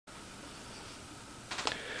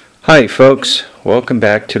Hi folks, welcome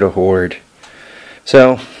back to the Horde.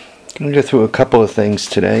 So, I'm going to go through a couple of things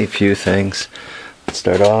today, a few things. Let's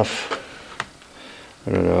start off,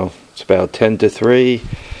 I don't know, it's about 10 to 3,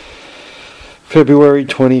 February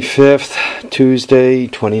 25th, Tuesday,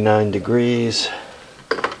 29 degrees.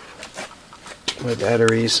 My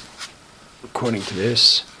batteries, according to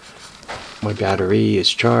this, my battery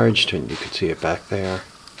is charged, and you can see it back there.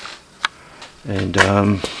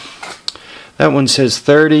 And that one says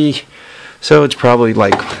 30, so it's probably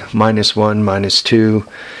like -1, -2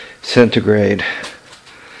 centigrade.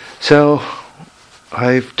 So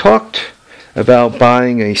I've talked about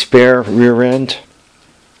buying a spare rear end.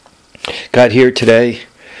 Got here today,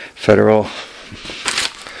 Federal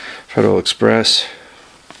Express.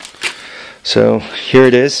 So here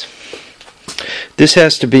it is. This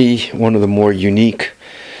has to be one of the more unique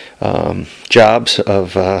jobs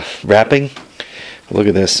of wrapping. Look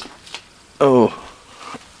at this. Oh,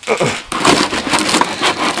 I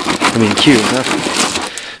mean, cute, huh?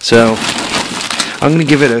 So, I'm going to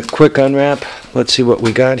give it a quick unwrap. Let's see what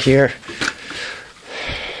we got here.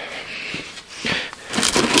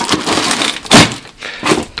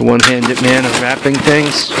 The one-handed man unwrapping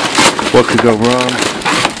things. What could go wrong?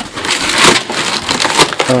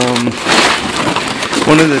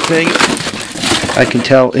 One of the things I can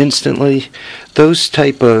tell instantly, those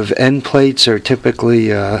type of end plates are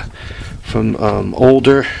typically from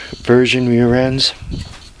older version rear ends,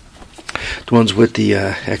 the ones with the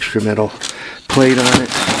extra metal plate on it.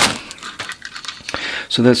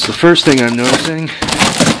 So that's the first thing I'm noticing.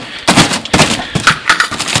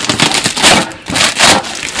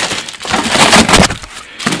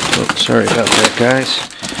 Oh, sorry about that, guys.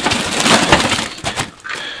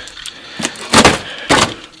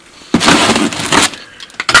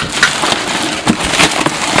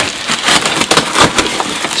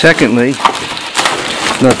 Secondly,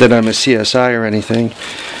 not that I'm a CSI or anything,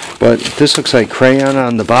 but this looks like crayon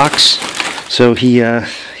on the box. So he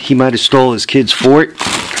might have stole his kid's fort.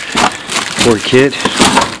 Poor kid.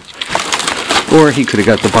 Or he could have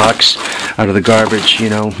got the box out of the garbage. You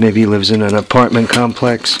know, maybe he lives in an apartment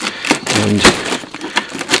complex and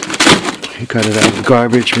he got it out of the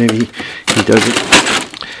garbage. Maybe he doesn't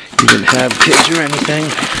even have kids or anything.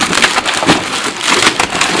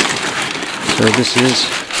 So this is.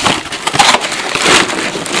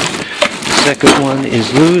 Second one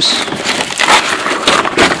is loose,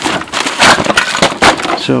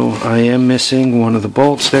 so I am missing one of the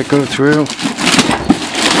bolts that go through.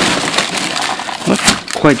 Not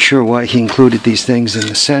quite sure why he included these things in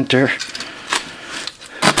the center.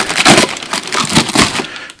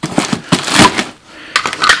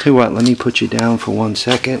 Tell you what, let me put you down for 1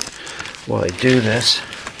 second while I do this.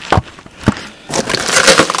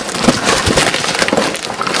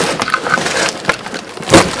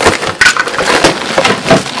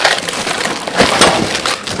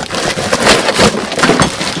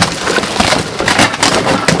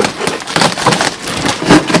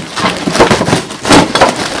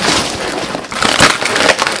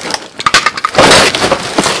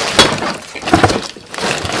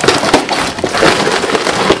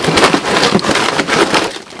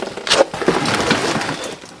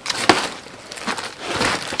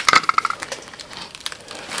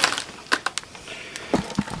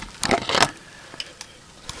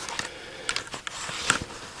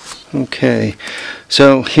 Okay,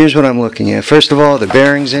 so here's what I'm looking at. First of all, the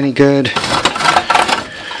bearings any good?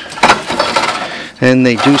 And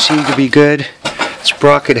they do seem to be good.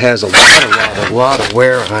 Sprocket has a lot of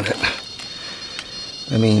wear on it.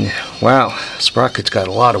 I mean, wow, Sprocket's got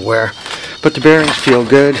a lot of wear. But the bearings feel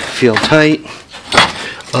good, feel tight.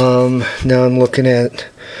 Now I'm looking at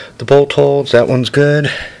the bolt holes. That one's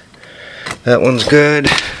good. That one's good.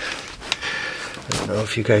 I don't know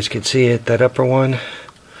if you guys can see it, that upper one.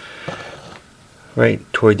 Right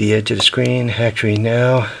toward the edge of the screen. Actually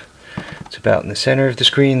now it's about in the center of the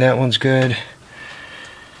screen. That one's good,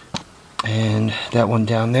 and that one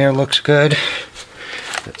down there looks good.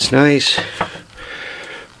 That's nice.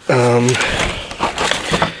 I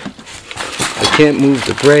can't move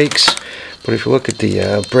the brakes, but if you look at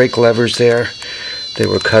the brake levers there, they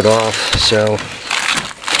were cut off. So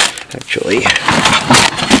actually,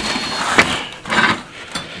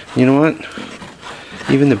 you know what?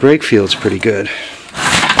 Even the brake feels pretty good.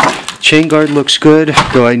 Chain guard looks good,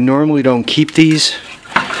 though I normally don't keep these.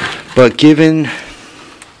 But given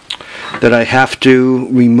that I have to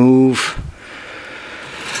remove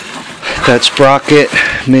that sprocket,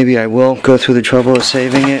 maybe I will go through the trouble of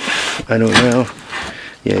saving it. I don't know.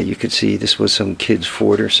 Yeah, you could see this was some kid's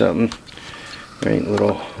fort or something. Right,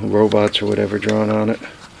 little robots or whatever drawn on it.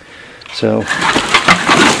 So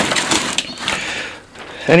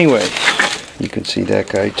anyway, you can see that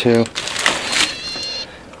guy too.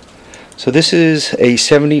 So this is a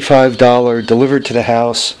 $75 delivered to the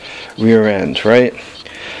house rear end, right?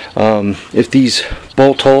 If these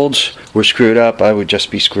bolt holes were screwed up, I would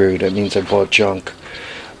just be screwed. That means I bought junk.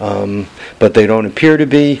 But they don't appear to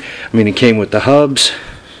be. I mean, it came with the hubs,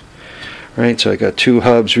 right? So I got 2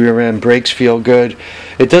 hubs, rear end, brakes feel good.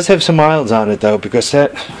 It does have some miles on it though, because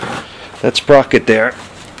that sprocket there,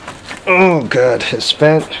 oh god, is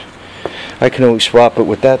spent. I can always swap it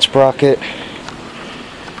with that sprocket,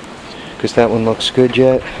 because that one looks good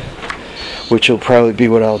yet, which will probably be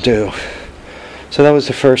what I'll do. So that was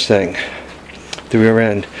the first thing, the rear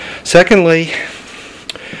end. Secondly,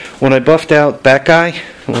 when I buffed out that guy,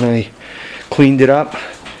 when I cleaned it up,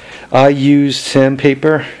 I used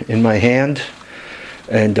sandpaper in my hand,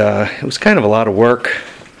 and it was kind of a lot of work.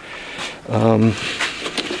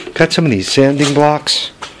 Got some of these sanding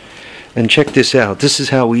blocks, and check this out. This is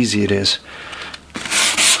how easy it is.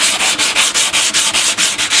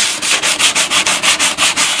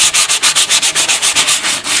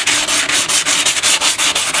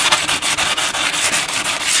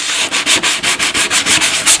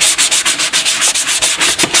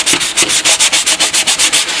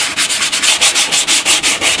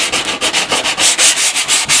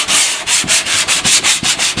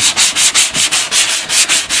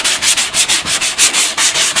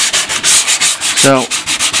 So,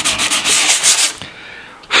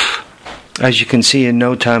 as you can see, in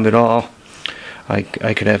no time at all, I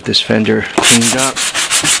could have this fender cleaned up.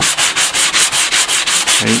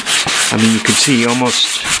 Right? I mean, you can see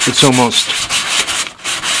it's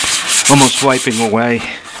almost wiping away.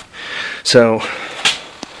 So,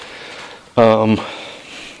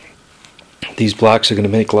 these blocks are going to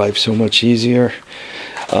make life so much easier.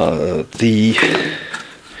 They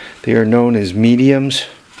are known as mediums,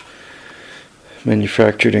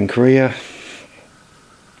 manufactured in Korea,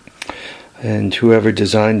 and whoever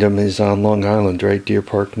designed them is on Long Island, right? Deer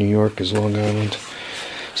Park, New York is Long Island.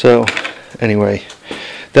 So anyway,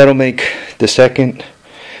 that'll make the second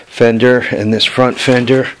fender and this front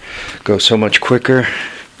fender go so much quicker.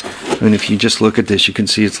 And if you just look at this, you can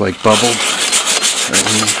see it's like bubbled.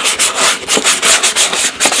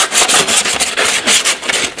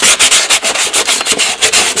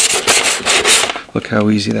 Look how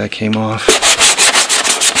easy that came off.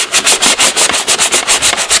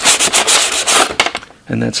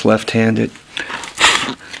 And that's left-handed.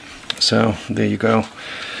 So there you go.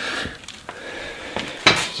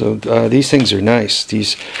 So these things are nice.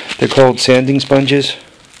 They're called sanding sponges.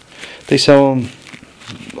 They sell them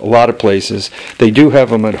a lot of places. They do have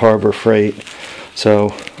them at Harbor Freight, so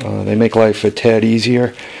they make life a tad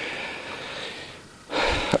easier.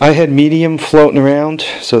 I had medium floating around,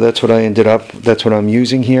 so that's what I ended up. That's what I'm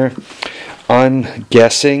using here. I'm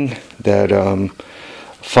guessing that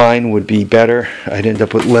fine would be better. I'd end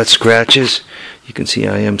up with less scratches. You can see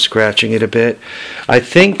I am scratching it a bit. I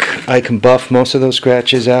think I can buff most of those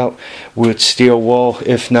scratches out with steel wool.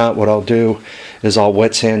 If not, what I'll do is I'll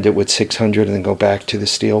wet sand it with 600 and then go back to the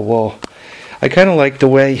steel wool. I kind of like the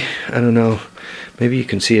way, I don't know, maybe you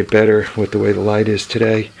can see it better with the way the light is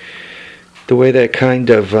today. The way that kind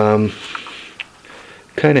of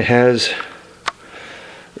has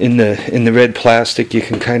in the red plastic, you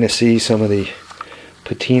can kind of see some of the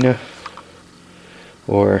patina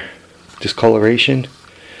or discoloration,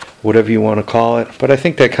 whatever you want to call it, but I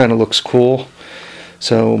think that kind of looks cool.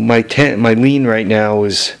 So my lean right now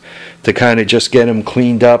is to kind of just get them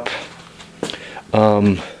cleaned up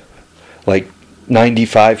like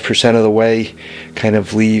 95% of the way, kind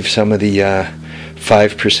of leave some of the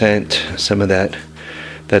 5%, some of that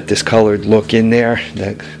discolored look in there,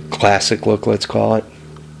 that classic look, let's call it.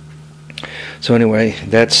 So anyway,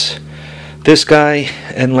 that's this guy.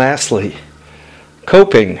 And lastly,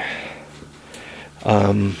 coping.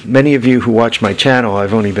 Many of you who watch my channel,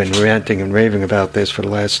 I've only been ranting and raving about this for the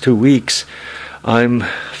last 2 weeks. I'm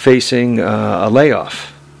facing a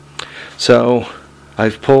layoff. So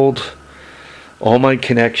I've pulled all my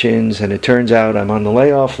connections, and it turns out I'm on the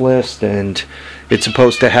layoff list, and it's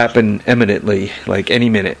supposed to happen imminently, like any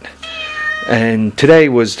minute. And today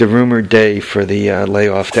was the rumored day for the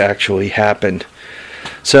layoff to actually happen.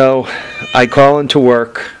 So I call into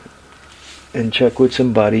work and check with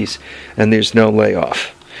some buddies, and there's no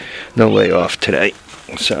layoff today.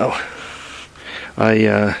 So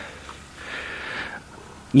I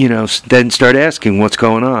then start asking what's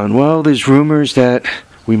going on. Well, there's rumors that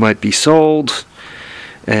we might be sold,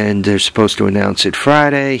 and they're supposed to announce it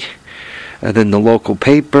Friday. And then the local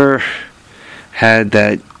paper had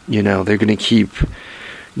that they're going to keep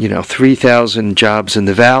 3,000 jobs in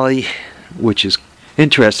the valley, which is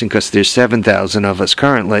interesting because there's 7,000 of us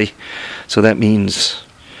currently, so that means,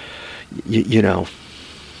 you know,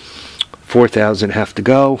 4,000 have to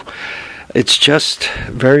go. It's just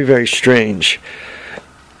very, very strange.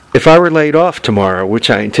 If I were laid off tomorrow, which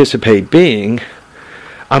I anticipate being,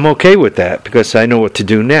 I'm okay with that because I know what to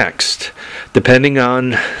do next. Depending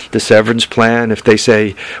on the severance plan, if they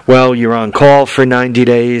say, well, you're on call for 90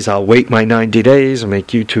 days, I'll wait my 90 days, I'll make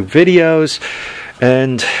YouTube videos,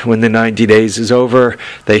 and when the 90 days is over,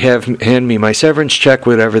 they hand me my severance check,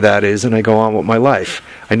 whatever that is, and I go on with my life.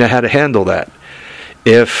 I know how to handle that.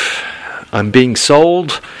 If I'm being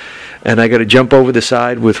sold and I got to jump over the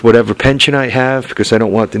side with whatever pension I have because I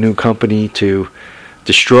don't want the new company to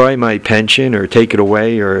destroy my pension or take it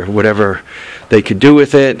away or whatever they could do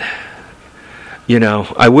with it. You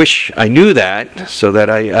know, I wish I knew that so that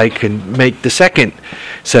I can make the second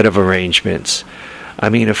set of arrangements. I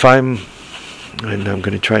mean, if I'm, and I'm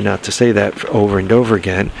going to try not to say that over and over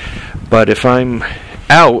again, but if I'm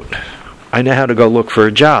out, I know how to go look for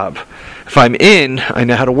a job. If I'm in, I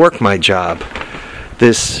know how to work my job.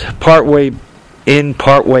 This partway in,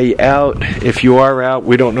 partway out, if you are out,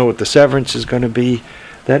 we don't know what the severance is going to be.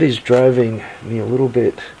 That is driving me a little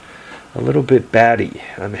bit batty.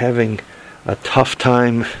 I'm having a tough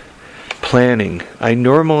time planning. I'm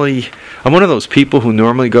one of those people who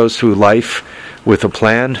normally goes through life with a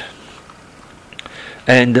plan.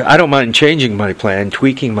 And I don't mind changing my plan,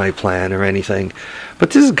 tweaking my plan or anything. But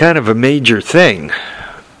this is kind of a major thing.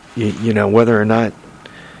 You know, whether or not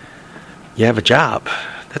you have a job.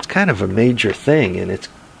 That's kind of a major thing. And it's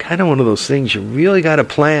kind of one of those things you really got to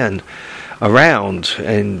plan around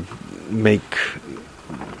and make,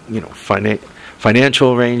 you know,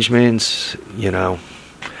 financial arrangements, you know,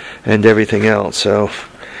 and everything else. So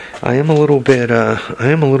I am a little bit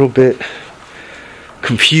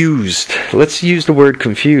confused. Let's use the word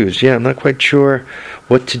confused. Yeah, I'm not quite sure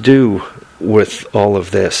what to do with all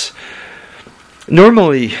of this.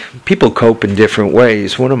 Normally, people cope in different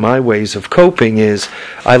ways. One of my ways of coping is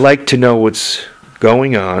I like to know what's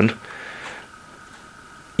going on,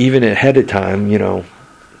 even ahead of time, you know,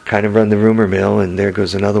 kind of run the rumor mill, and there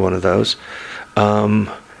goes another one of those. And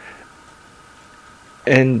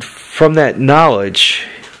from that knowledge,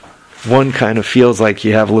 one kind of feels like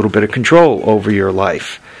you have a little bit of control over your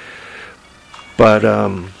life. But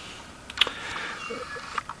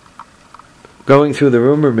going through the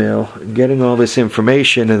rumor mill, getting all this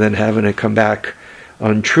information, and then having it come back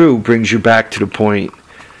untrue brings you back to the point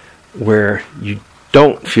where you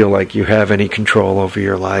don't feel like you have any control over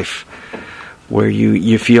your life, where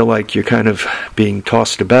you feel like you're kind of being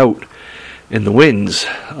tossed about in the winds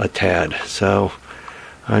a tad. So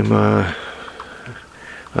I'm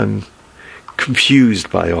confused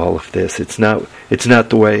by all of this. It's not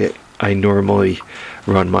the way I normally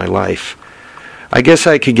run my life. I guess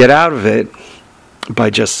I could get out of it by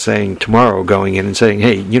just saying tomorrow, going in and saying,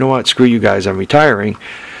 hey, you know what, screw you guys, I'm retiring.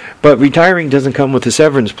 But retiring doesn't come with a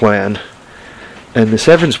severance plan, and the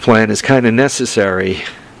severance plan is kind of necessary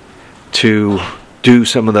to do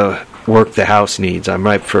some of the work the house needs. I'm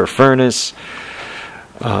ripe for a furnace,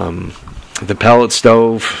 the pellet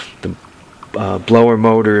stove, the blower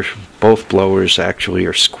motor, both blowers actually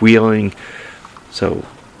are squealing, so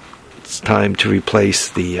it's time to replace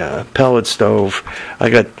the pellet stove.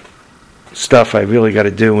 I got stuff I really got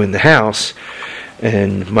to do in the house,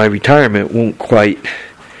 and my retirement won't quite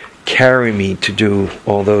carry me to do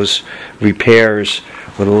all those repairs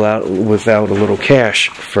without a little cash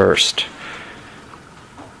first.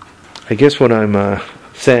 I guess what I'm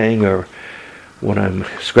saying, or what I'm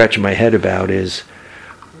scratching my head about, is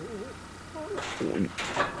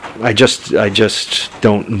I just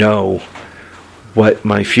don't know what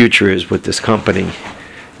my future is with this company.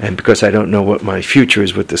 And because I don't know what my future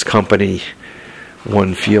is with this company,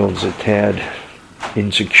 one feels a tad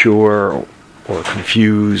insecure or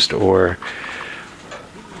confused or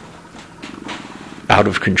out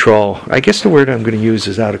of control. I guess the word I'm going to use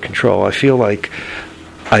is out of control. I feel like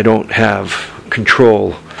I don't have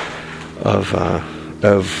control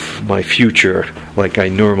of my future like I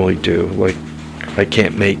normally do. Like I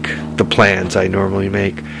can't make the plans I normally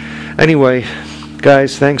make. Anyway,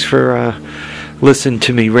 guys, thanks for listening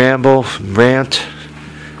to me rant.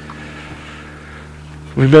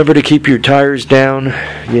 Remember to keep your tires down,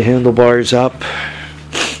 your handlebars up.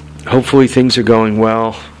 Hopefully things are going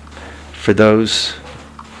well for those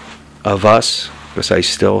of us, because I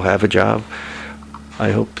still have a job.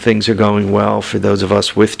 I hope things are going well for those of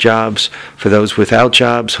us with jobs. For those without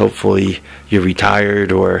jobs, hopefully you're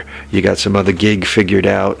retired or you got some other gig figured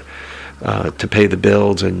out. to pay the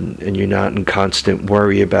bills, and you're not in constant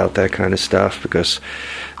worry about that kind of stuff, because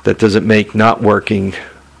that doesn't make not working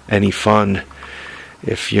any fun.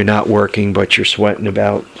 If you're not working but you're sweating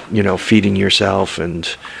about, feeding yourself and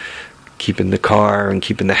keeping the car and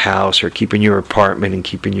keeping the house, or keeping your apartment and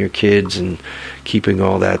keeping your kids and keeping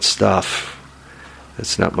all that stuff,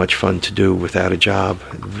 it's not much fun to do without a job.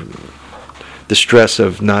 The stress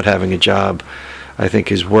of not having a job, I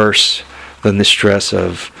think, is worse than the stress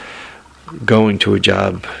of going to a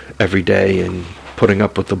job every day and putting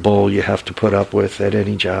up with the bull you have to put up with at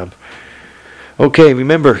any job. Okay,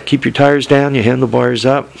 remember, keep your tires down, your handlebars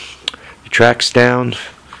up, your tracks down,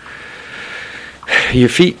 your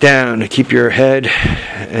feet down. Keep your head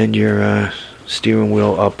and your steering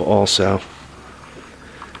wheel up also.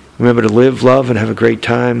 Remember to live, love, and have a great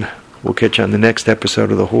time. We'll catch you on the next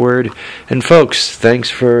episode of The Horde. And folks, thanks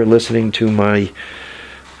for listening to my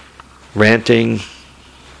ranting,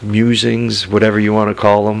 musings, whatever you want to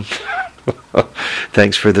call them.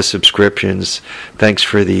 Thanks for the subscriptions. Thanks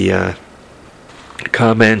for the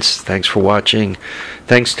comments. Thanks for watching.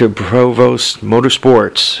 Thanks to Provost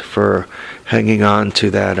Motorsports for hanging on to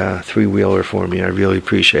that three-wheeler for me. I really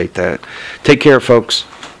appreciate that. Take care, folks.